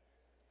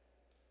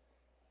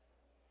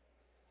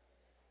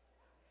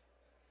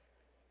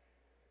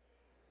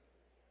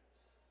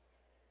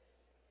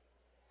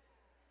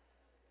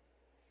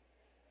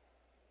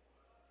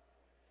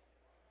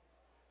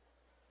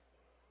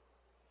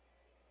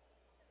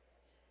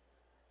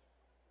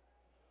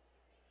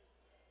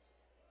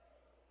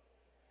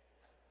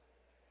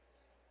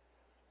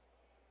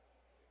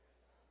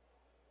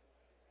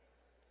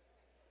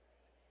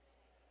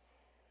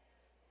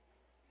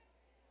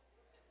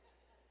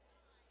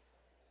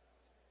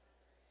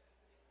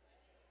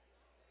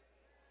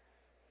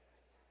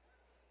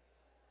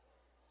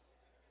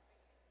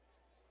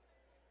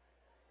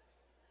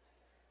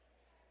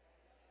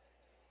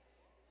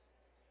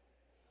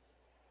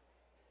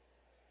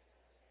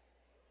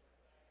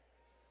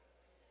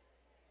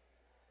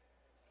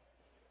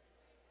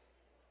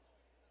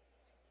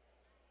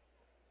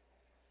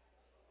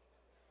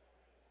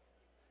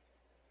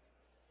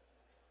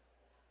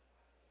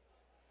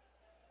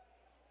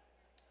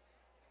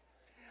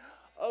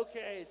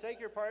 Okay, thank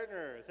your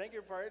partner. Thank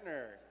your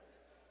partner.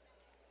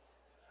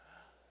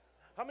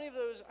 How many of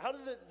those,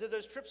 did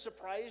those trips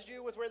surprise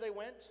you with where they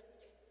went?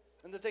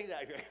 And the thing that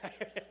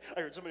I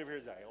heard somebody over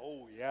here say,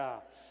 oh yeah,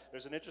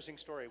 there's an interesting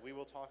story. We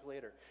will talk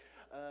later.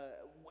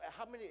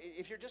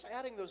 If you're just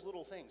adding those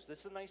little things, this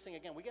is the nice thing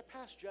again, we get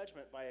past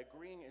judgment by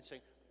agreeing and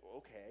saying,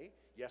 okay,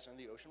 yes, and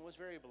the ocean was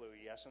very blue.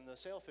 Yes, and the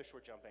sailfish were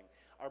jumping.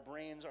 Our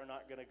brains are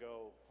not gonna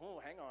go, oh,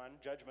 hang on,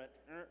 judgment,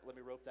 let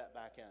me rope that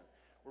back in.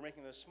 We're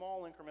making those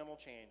small incremental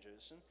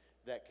changes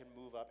that can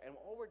move up, and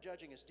all we're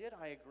judging is, did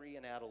I agree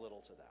and add a little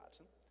to that?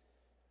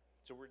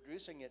 So we're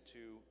reducing it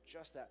to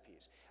just that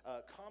piece.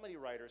 Comedy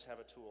writers have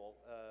a tool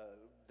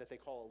that they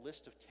call a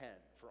list of 10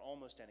 for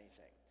almost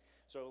anything.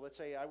 So let's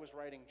say I was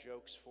writing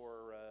jokes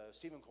for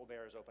Stephen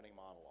Colbert's opening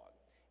monologue,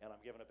 and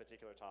I'm given a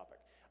particular topic.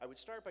 I would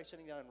start by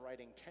sitting down and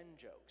writing 10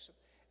 jokes.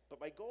 But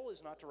my goal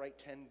is not to write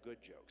 10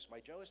 good jokes. My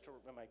goal is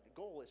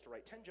to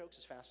write 10 jokes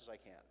as fast as I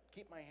can.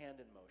 Keep my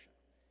hand in motion.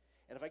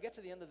 And if I get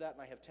to the end of that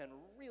and I have 10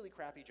 really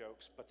crappy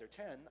jokes, but they're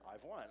 10,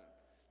 I've won.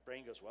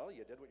 Brain goes, well,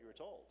 you did what you were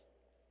told.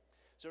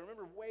 So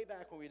remember way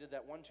back when we did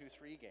that 1, 2,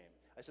 3 game,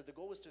 I said the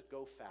goal was to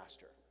go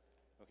faster,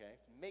 okay?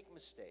 Make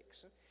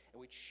mistakes.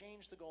 And we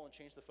change the goal and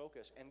change the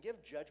focus and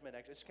give judgment.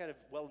 It's kind of,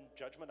 well,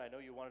 judgment, I know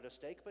you wanted a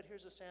steak, but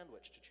here's a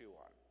sandwich to chew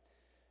on.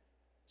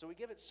 So we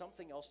give it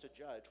something else to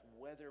judge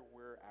whether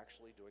we're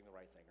actually doing the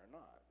right thing or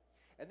not.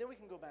 And then we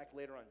can go back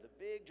later on. The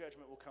big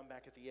judgment will come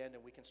back at the end,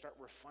 and we can start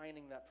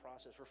refining that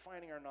process,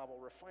 refining our novel,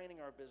 refining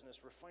our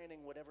business,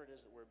 refining whatever it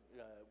is that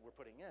we're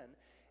putting in,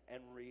 and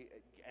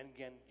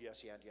again,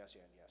 yes and, yes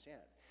and, yes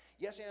and.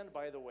 Yes and,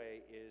 by the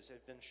way,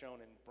 has been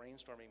shown in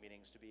brainstorming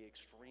meetings to be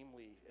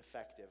extremely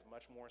effective,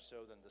 much more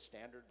so than the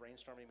standard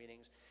brainstorming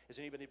meetings. Has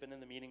anybody been in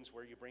the meetings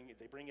where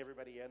they bring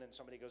everybody in and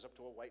somebody goes up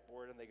to a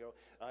whiteboard and they go,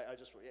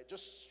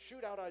 just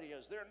shoot out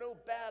ideas. There are no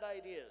bad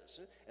ideas.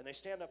 And they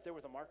stand up there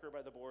with a marker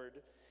by the board,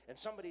 and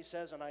somebody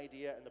says an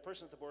idea, and the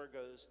person at the board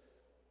goes,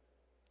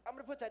 I'm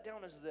going to put that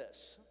down as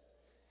this.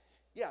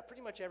 Yeah,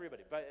 pretty much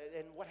everybody.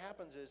 And what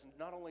happens is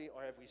not only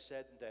have we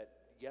said that,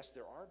 yes,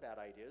 there are bad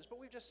ideas, but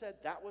we've just said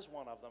that was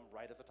one of them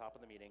right at the top of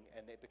the meeting,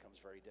 and it becomes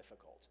very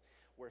difficult.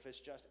 Where if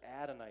it's just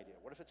add an idea,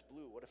 what if it's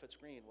blue, what if it's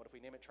green, what if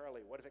we name it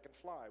Charlie, what if it can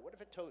fly, what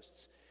if it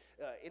toasts,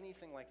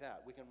 anything like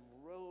that. We can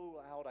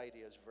roll out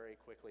ideas very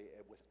quickly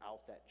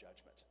without that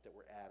judgment that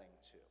we're adding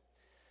to.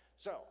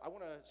 So I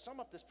want to sum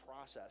up this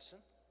process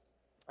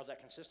of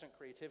that consistent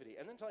creativity,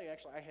 and then tell you,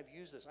 actually, I have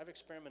used this. I've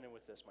experimented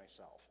with this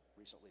myself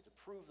recently to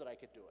prove that I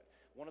could do it.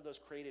 One of those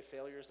creative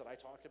failures that I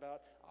talked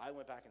about, I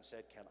went back and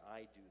said, can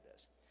I do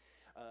this?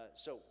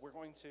 So we're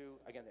going to,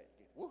 again,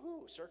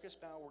 woohoo, circus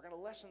bow, we're going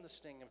to lessen the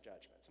sting of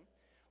judgment.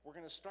 We're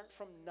going to start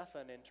from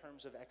nothing in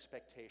terms of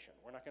expectation.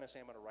 We're not going to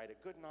say I'm going to write a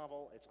good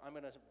novel. I'm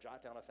going to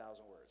jot down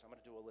 1,000 words. I'm going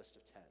to do a list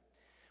of 10.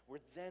 We're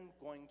then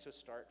going to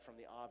start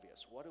from the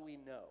obvious. What do we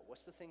know?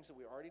 What's the things that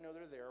we already know that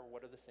are there?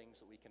 What are the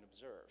things that we can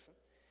observe?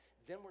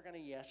 Then we're going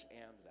to yes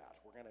and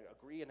that. We're going to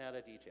agree and add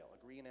a detail,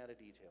 agree and add a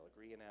detail,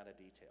 agree and add a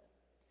detail.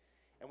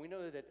 And we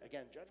know that,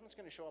 again, judgment's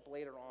going to show up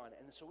later on,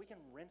 and so we can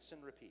rinse and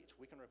repeat.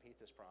 We can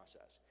repeat this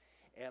process.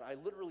 And I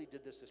literally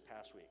did this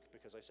past week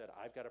because I said,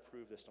 I've got to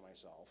prove this to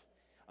myself.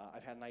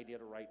 I've had an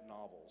idea to write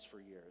novels for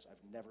years.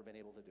 I've never been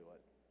able to do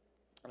it.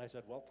 And I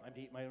said, well, time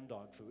to eat my own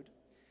dog food,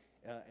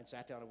 and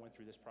sat down and went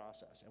through this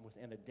process. And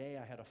within a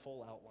day, I had a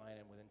full outline,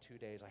 and within 2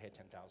 days, I had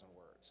 10,000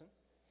 words.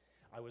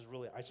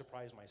 I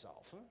surprised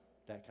myself.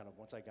 That kind of,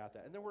 once I got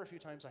that. And there were a few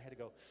times I had to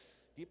go,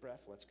 deep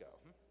breath, let's go.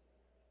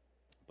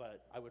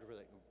 But I would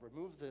really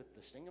remove the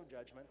sting of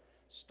judgment,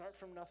 start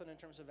from nothing in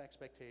terms of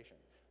expectation,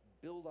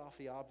 build off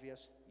the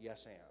obvious,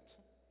 yes and,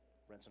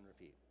 rinse and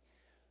repeat.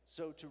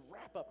 So to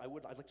wrap up,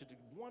 I'd like to do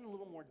one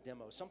little more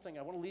demo, something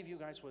I want to leave you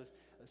guys with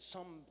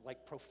some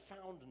like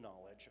profound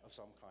knowledge of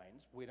some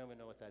kind. We don't even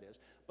know what that is.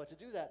 But to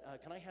do that,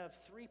 can I have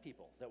 3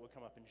 people that would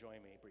come up and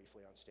join me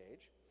briefly on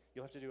stage?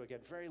 You'll have to do, again,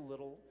 very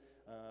little,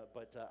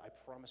 but I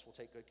promise we'll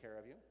take good care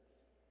of you.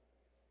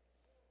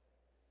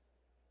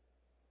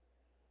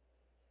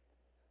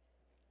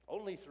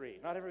 Only 3.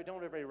 Don't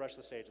everybody rush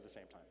the stage at the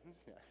same time.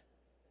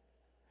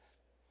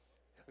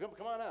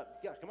 Come on up.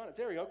 Yeah, come on up.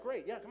 There we go.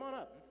 Great. Yeah, come on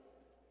up.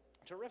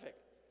 Terrific.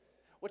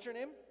 What's your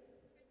name?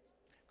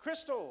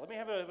 Crystal. Let me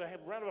have a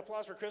round of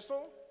applause for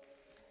Crystal.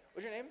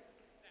 What's your name?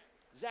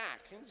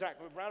 Zach. Zach.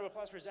 A round of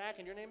applause for Zach.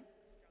 And your name?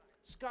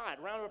 Scott.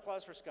 Round of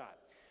applause for Scott.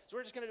 So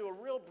we're just going to do a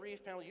real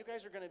brief panel. You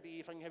guys are going to be,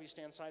 if I can have you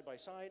stand side by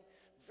side,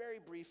 very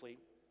briefly.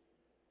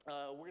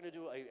 We're going to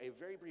do a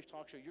very brief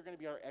talk show. You're going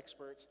to be our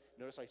expert.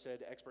 Notice I said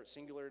expert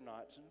singular,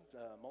 not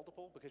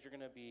multiple, because you're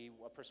going to be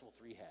a person with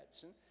 3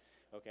 heads.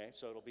 Okay,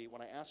 so it'll be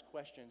when I ask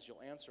questions,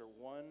 you'll answer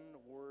one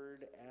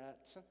word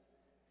at a time.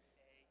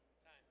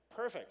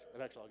 Perfect.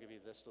 And actually, I'll give you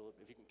this.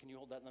 If you can you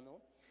hold that in the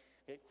middle?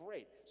 Okay,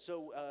 great.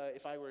 So and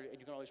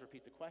you can always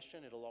repeat the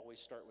question. It'll always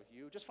start with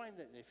you. Just find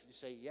that if you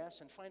say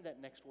yes, and find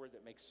that next word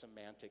that makes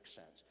semantic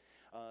sense.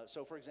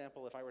 So for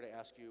example, if I were to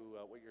ask you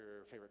what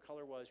your favorite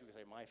color was, you could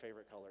say my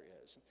favorite color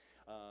is.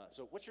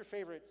 So what's your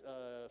favorite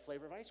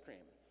flavor of ice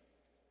cream?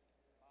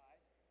 My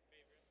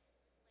favorite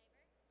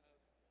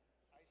flavor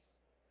of ice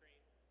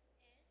cream is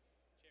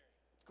cherry.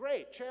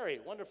 Great, cherry,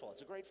 wonderful.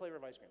 It's a great flavor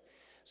of ice cream.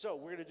 So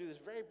we're going to do this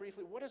very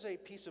briefly. What is a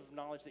piece of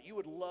knowledge that you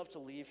would love to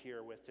leave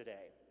here with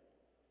today?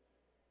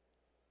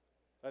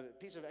 A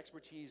piece of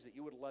expertise that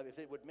you would love, if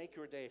it would make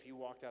your day if you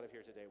walked out of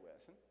here today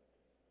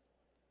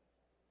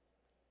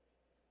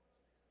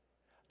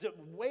with?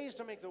 Ways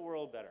to make the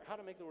world better. How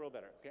to make the world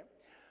better, okay?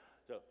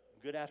 So,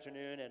 good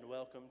afternoon and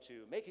welcome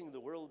to Making the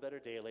World Better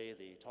Daily,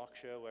 the talk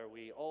show where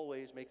we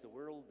always make the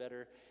world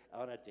better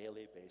on a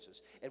daily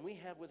basis. And we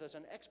have with us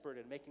an expert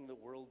in making the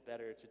world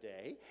better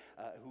today,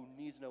 who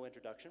needs no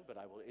introduction, but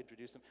I will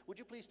introduce them. Would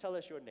you please tell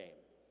us your name?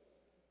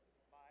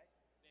 My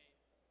name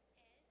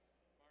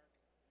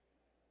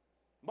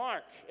is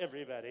Mark,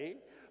 everybody.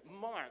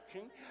 Mark.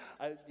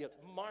 Yeah,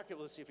 Mark,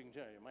 let's see if we can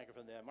turn your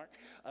microphone there, Mark.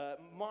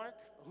 Mark,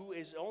 who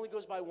only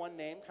goes by one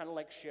name, kind of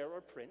like Cher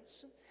or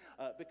Prince,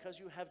 because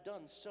you have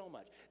done so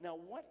much. Now,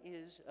 what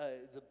is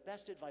the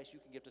best advice you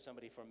can give to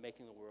somebody for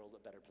making the world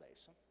a better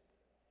place?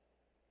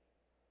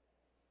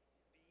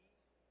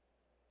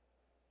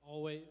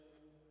 Always.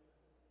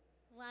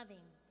 Loving.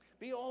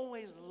 Be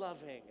always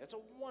loving. That's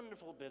a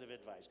wonderful bit of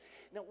advice.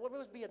 Now, what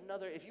would be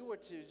another, if you were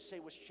to say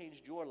what's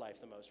changed your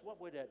life the most,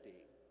 what would that be?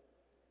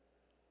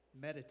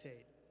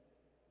 Meditate.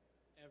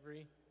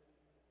 Every.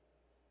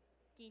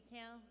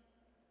 Detail.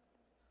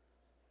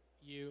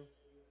 You.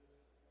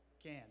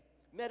 Can.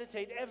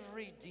 Meditate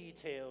every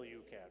detail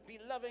you can. Be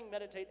loving,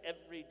 meditate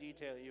every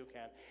detail you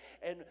can.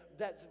 And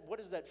what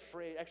is that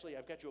phrase? Actually,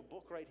 I've got you a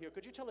book right here.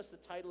 Could you tell us the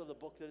title of the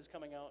book that is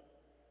coming out?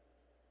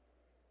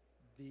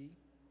 The.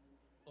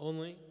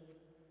 Only.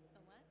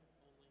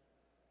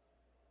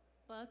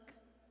 The what? Book.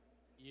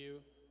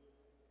 You.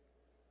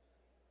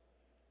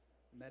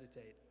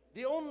 Meditate.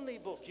 The only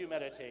book you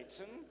meditate.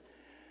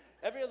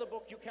 Every other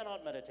book you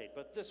cannot meditate,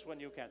 but this one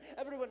you can.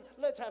 Everyone,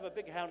 let's have a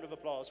big round of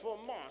applause for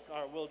Mark,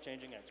 our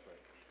world-changing expert.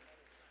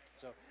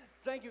 So,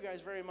 thank you guys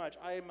very much.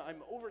 I'm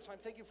over time.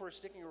 Thank you for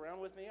sticking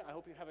around with me. I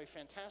hope you have a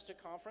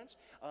fantastic conference,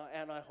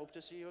 and I hope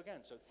to see you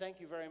again. So,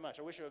 thank you very much.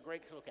 I wish you a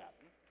great SOCAP.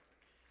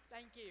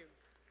 Thank you.